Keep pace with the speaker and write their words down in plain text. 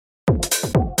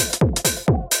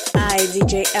Ay,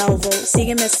 DJ Elvo,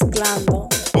 sigue mezclando.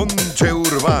 Ponche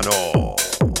Urbano.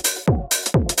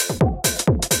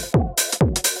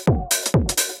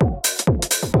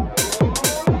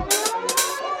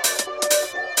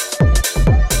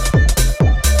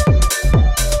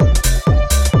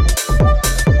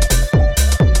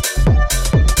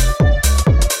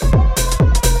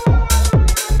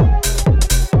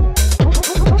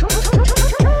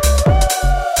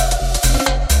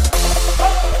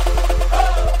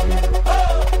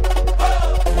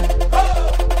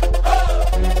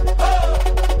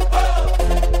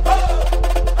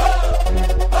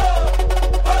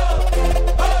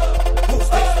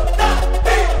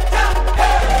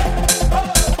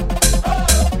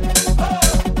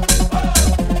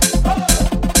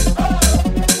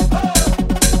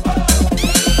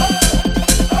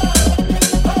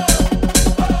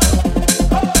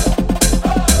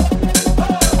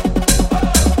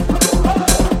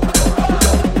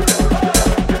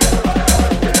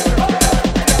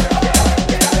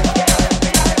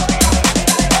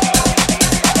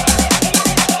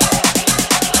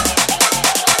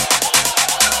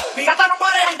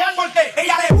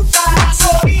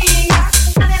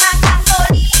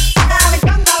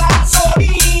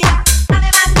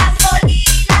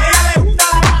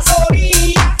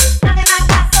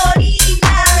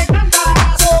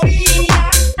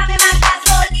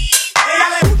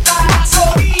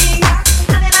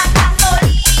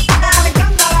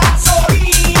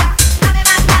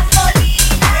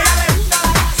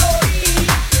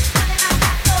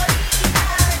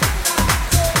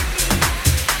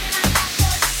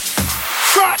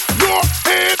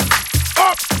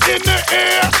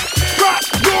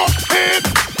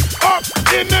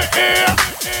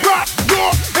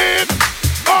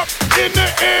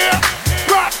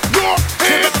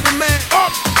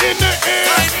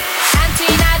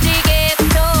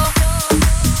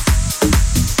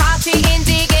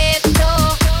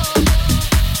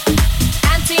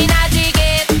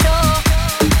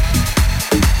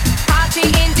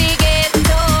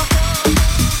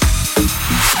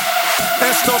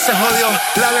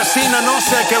 La vecina no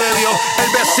sé qué bebió,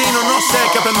 el vecino no sé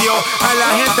qué prendió, a la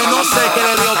gente no sé qué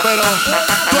le dio, pero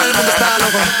todo el mundo está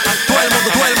loco, todo el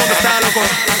mundo está loco,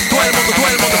 todo el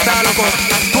mundo está loco,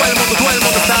 todo el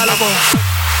mundo está loco.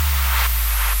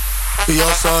 Y yo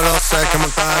solo sé que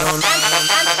montaron.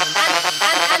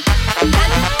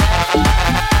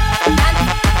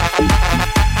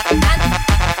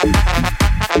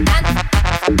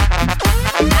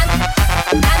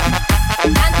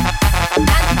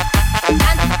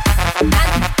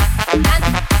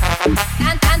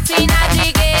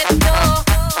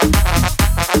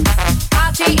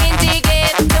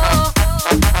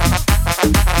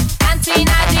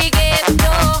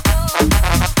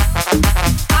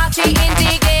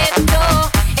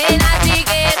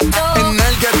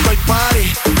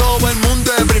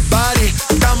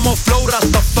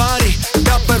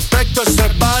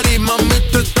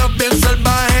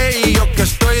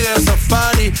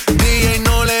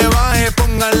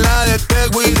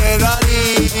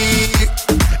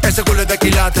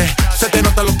 Se te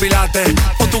notan los pilates.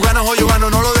 O tú ganas o yo gano,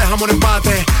 no lo dejamos en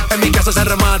empate. En mi casa se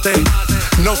remate.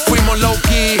 Nos fuimos low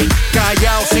key,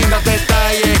 callados sin dar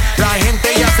detalles. La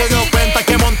gente ya se dio cuenta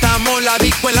que montamos la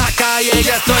disco en la calle. Y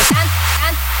esto es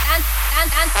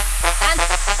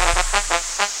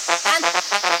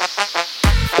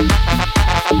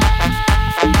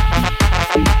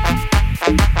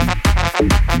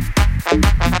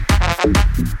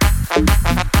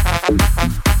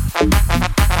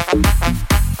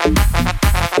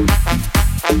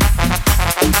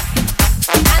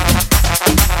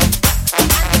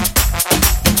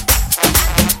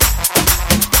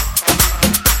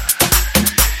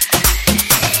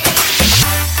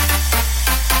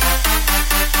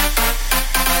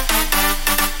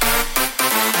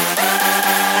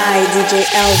DJ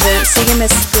Elvo, sigue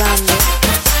mezclando.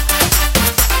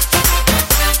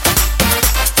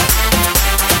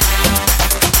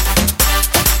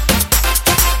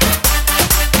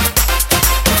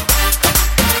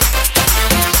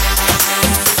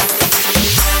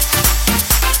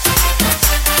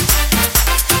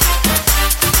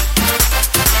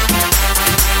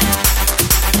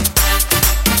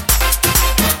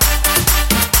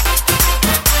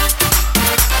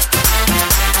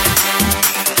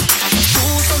 Tú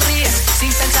sonríes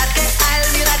sin pensar que hay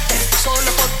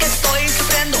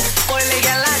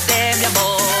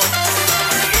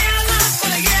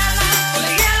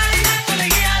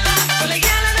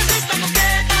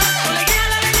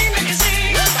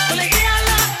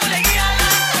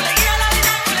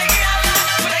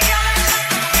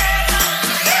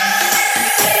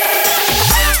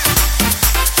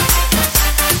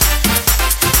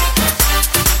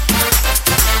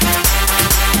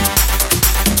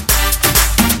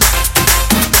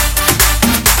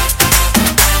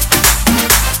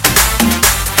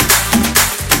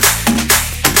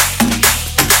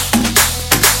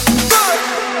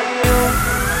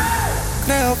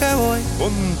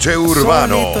Ponche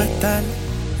Urbano. Solito estar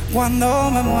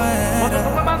cuando me muera.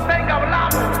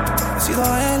 He sido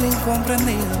el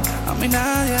incomprendido, a mí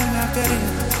nadie me ha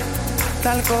querido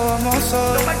tal como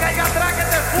soy. No me caiga atrás que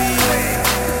te fume.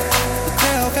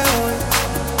 Creo que voy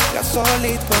ya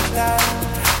solito estar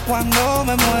cuando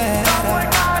me muera.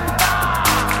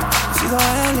 He sido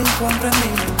el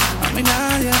incomprendido, a mí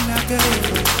nadie me ha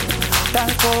querido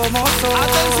tal como soy.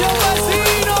 ¡Atención,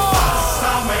 vecino!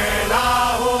 Pásame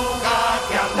la boca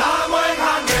que andamos en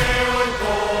jangueo, en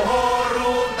cojo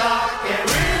ruta, que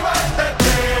viva el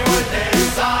teteo, el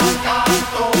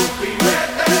desacato,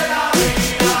 vivete la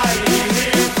vida y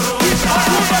disfruta.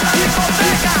 ¡Vamos a la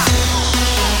discoteca!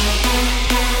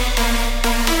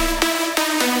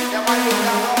 Ya va a ir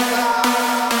la boca.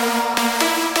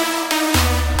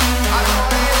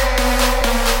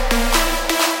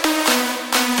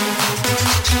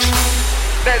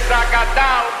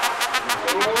 Desacatao.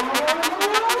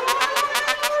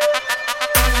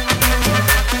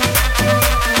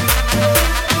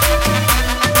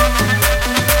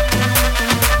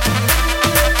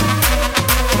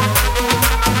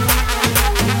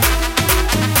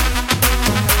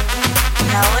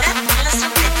 La hora de las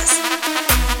trompetas.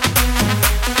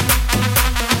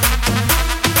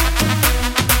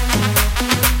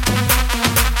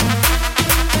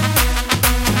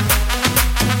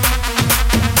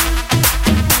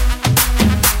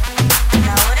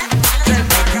 La hora de las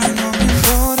trompetas. No me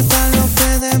importa lo que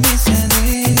de mí se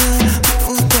diga,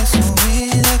 usted su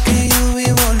vida, que yo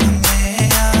vivo la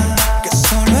mía. Que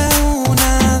solo es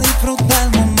una, disfruta el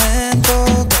momento,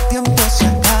 que el tiempo se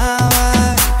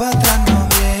acaba y para atrás no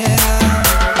llega.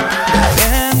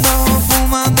 Bebiendo,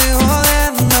 fumando y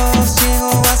jodiendo,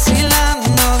 sigo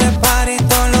vacilando de party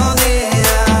todos los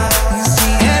días. Y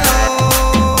síguelo.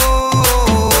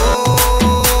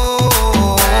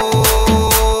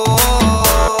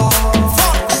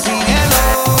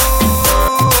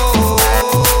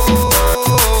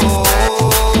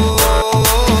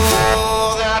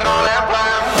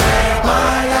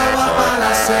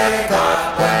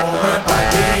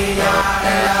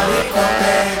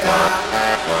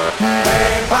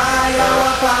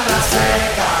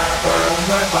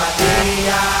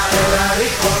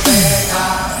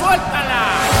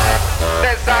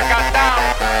 Desacatao,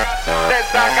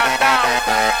 desacatao,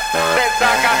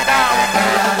 desacatao. Desacatao,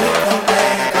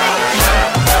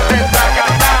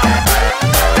 desacatao,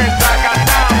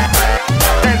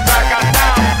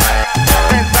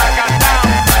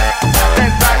 desacatao,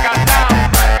 desacatao,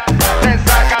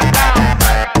 desacatao,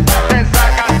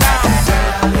 desacatao,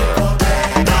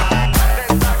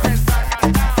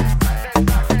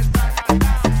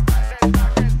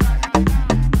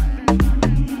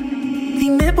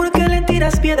 Dime por qué le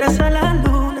tiras piedras a la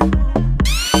luna.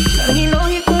 Tan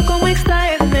ilógico como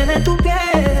extraerme de tu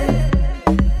piel.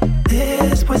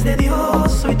 Después de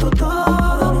Dios soy tu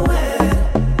todo, mujer.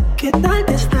 ¿Qué tal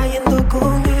te está yendo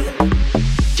con él?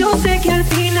 Yo sé que al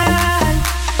final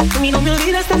a mí no me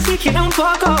olvidas tan siquiera un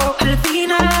poco. Al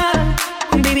final,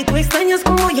 baby, tú extrañas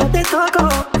como yo te toco.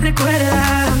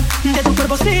 Recuerda, de tu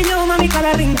cuerpo sé yo, mami,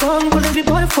 cada rincón, por dentro y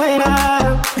por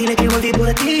fuera. Dile que volví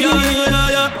por ti.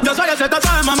 Yo soy ese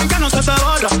tatuaje, mami, que no se te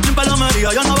borra. Sin palomería,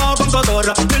 yo no bajo con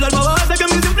cotorra. Dile al bobo ese que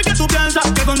me siempre que tú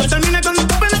piensas que cuando termine con tu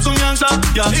pena comienza.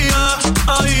 Y ahí,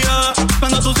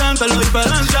 cuando tú sientes la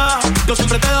diferencia, yo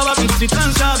siempre te daba con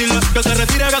consistencia. Dile que se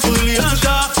retire, haga su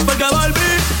diligencia. Porque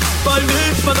volví,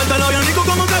 pasártelo bien rico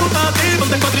como te gusta a ti.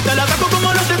 Ponte en cuatro y te la saco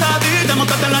como lo haces a ti. Te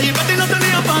montaste en la jipeta y no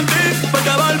tenía panty. Porque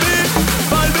volví,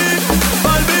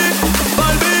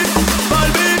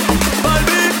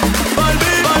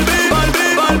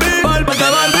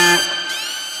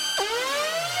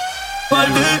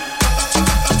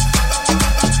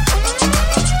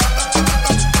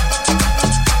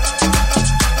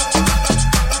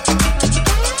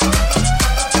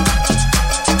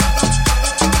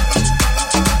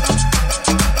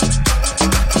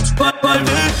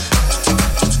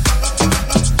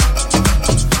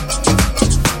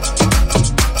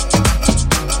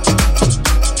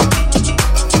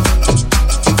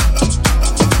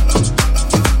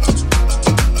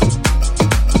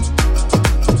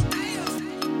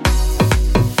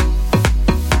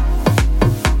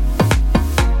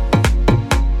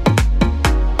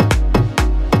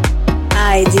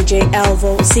 Ay, DJ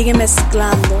Elvo, sigue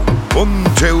mezclando.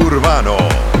 Ponche Urbano.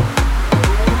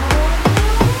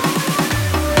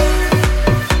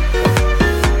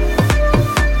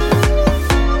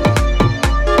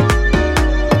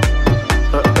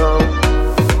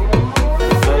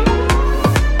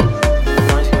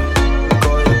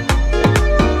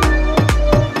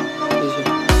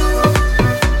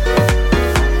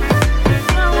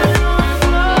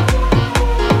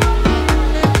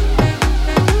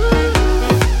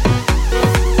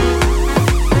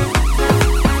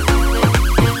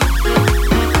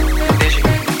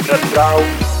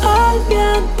 El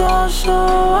viento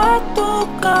sobre tu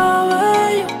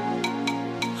cabello.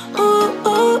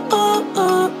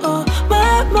 Me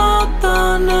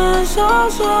matan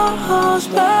esos ojos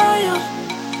bellos.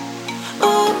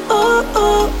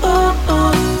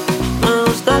 Me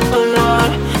gusta el color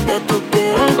de tu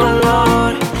piel, el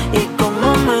color y cómo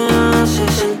me hace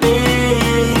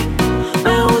sentir.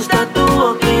 Me gusta tu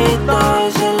boquita,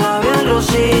 ese labial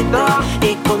rosita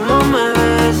y cómo me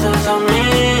besas a mí.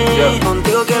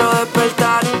 Contigo quiero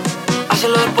despertar,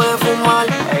 hacerlo después de fumar.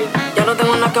 Ya no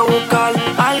tengo nada que buscar,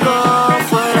 algo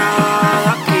fuera de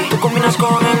aquí. Tú combinas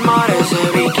con el mar, ese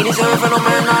bikini se ve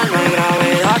fenomenal. No hay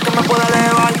gravedad que me pueda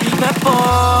elevar. Me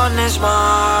pones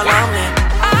mal a mí.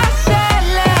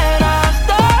 Aceleras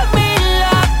todos mis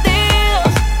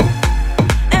latidos.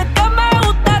 Es que me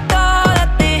gusta todo de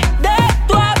ti. De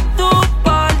tú a tu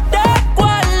parte,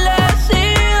 ¿cuál he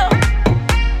sido?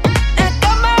 Es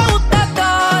que me gusta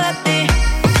todo de ti.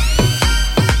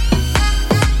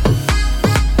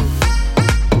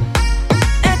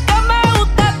 Es que me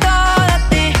gusta todo de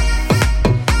ti.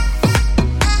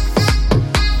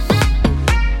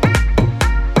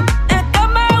 Es que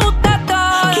me gusta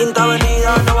todo. Quinta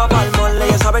Avenida, no va pa'l mall.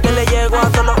 Ella sabe que le llego a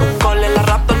solo un gol. La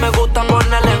Raptor me gusta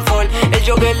ponerle en fall. El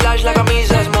jogger large, la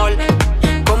camisa small.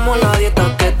 Como la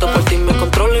dieta keto, por ti me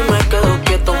controlo y me quedo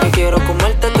quieto. Me quiero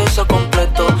comerte todo eso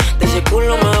completo. De ese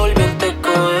culo me volví en teco,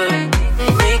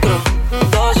 Micro,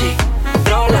 dosis,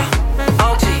 drola,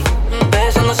 oxi.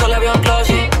 Besando solo había un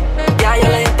closet. Ya yo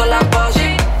le di toda la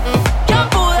posi.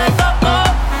 Shampoo de coco,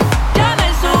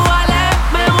 Chanel Subale.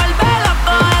 Me vuelve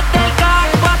loco desde el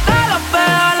carro hasta los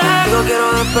pedales. Digo quiero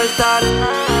despertar,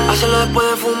 hacerlo después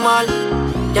de fumar.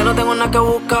 Ya no tengo nada que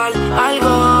buscar,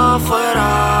 algo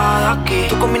fuera de aquí.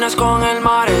 Tú combinas con el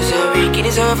mar, ese bikini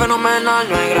se ve fenomenal.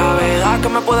 No hay gravedad que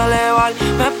me pueda elevar.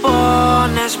 Me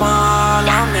pones mal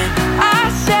a mí.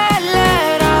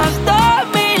 Aceleras todos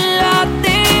mis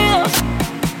latidos.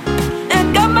 Es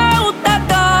que me gusta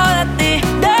todo de ti.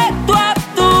 De tú a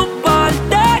tu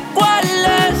parte, ¿cuál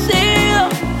he sido?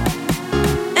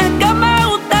 Es que me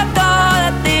gusta todo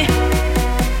de ti.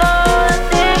 Todo de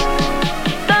ti.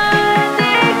 Todo de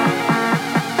ti.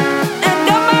 Es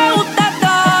que me gusta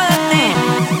todo de ti.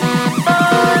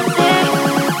 Todo de ti.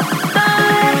 Todo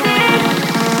de ti.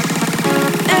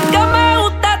 Es que me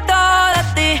gusta todo de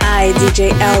ti. Ay, DJ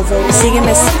Elvo, sigue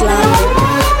mezclando.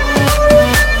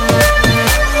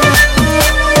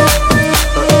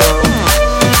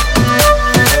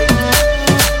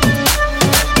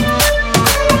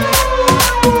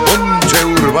 Ponche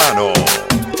Urbano.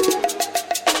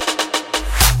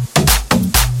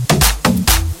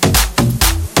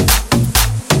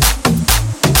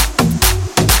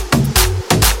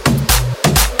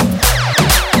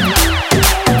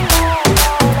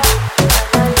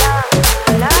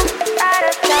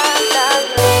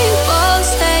 People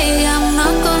say I'm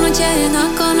not gonna change,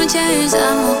 not gonna change. I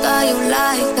know that you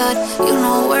like that. You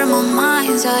know where my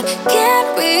mind's at.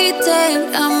 Can't be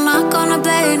tamed. I'm not gonna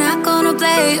play, not gonna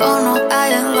play. Oh no, I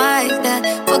ain't like that.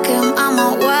 Fuck him, I'm a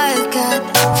wildcat.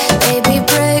 Baby,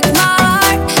 break my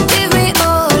heart. Give me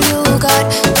all you got.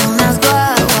 Don't ask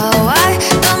why.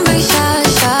 Don't be shy,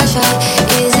 shy, shy.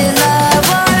 Is it love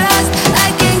or lust? I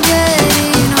can't get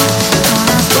enough. Don't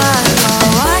ask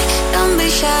why. Don't be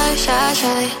shy, shy,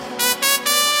 shy.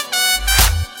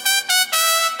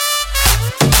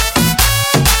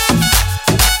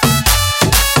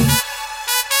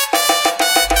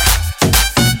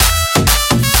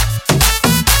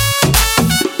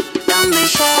 Don't be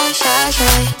shy, shy,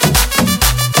 shy.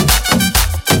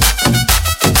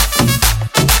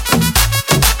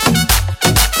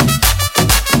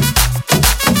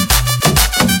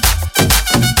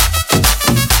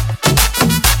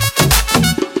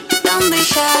 Don't be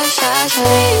shy, shy, shy.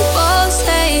 People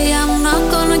say I'm not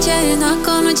gonna change, not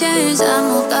gonna change. I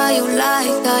know that you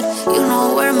like that. You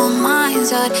know where my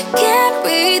mind's at. Can't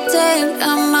be tamed.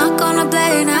 I'm not gonna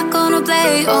play, not gonna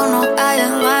play. Oh no, I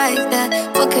ain't like that.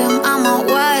 Fuck him, I'm a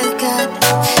wildcat.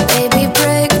 Baby,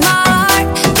 break my heart.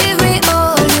 Give me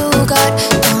all you got.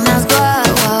 Don't ask why.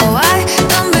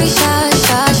 Don't be shy,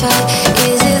 shy, shy.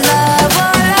 Is it love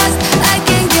or lust? I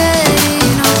can't get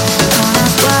enough. Don't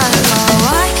ask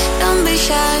why. Don't be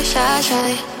shy, shy,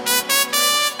 shy.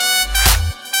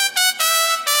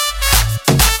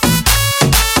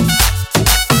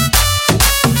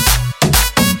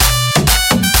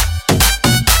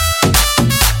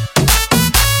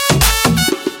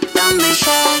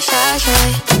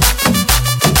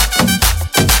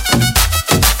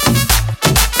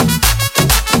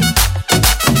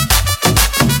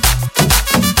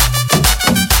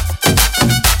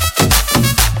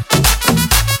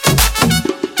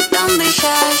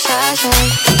 Don't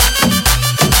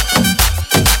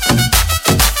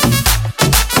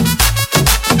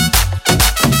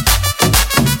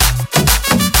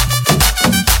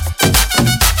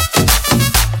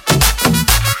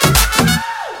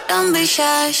be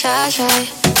shy, shy,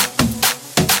 shy.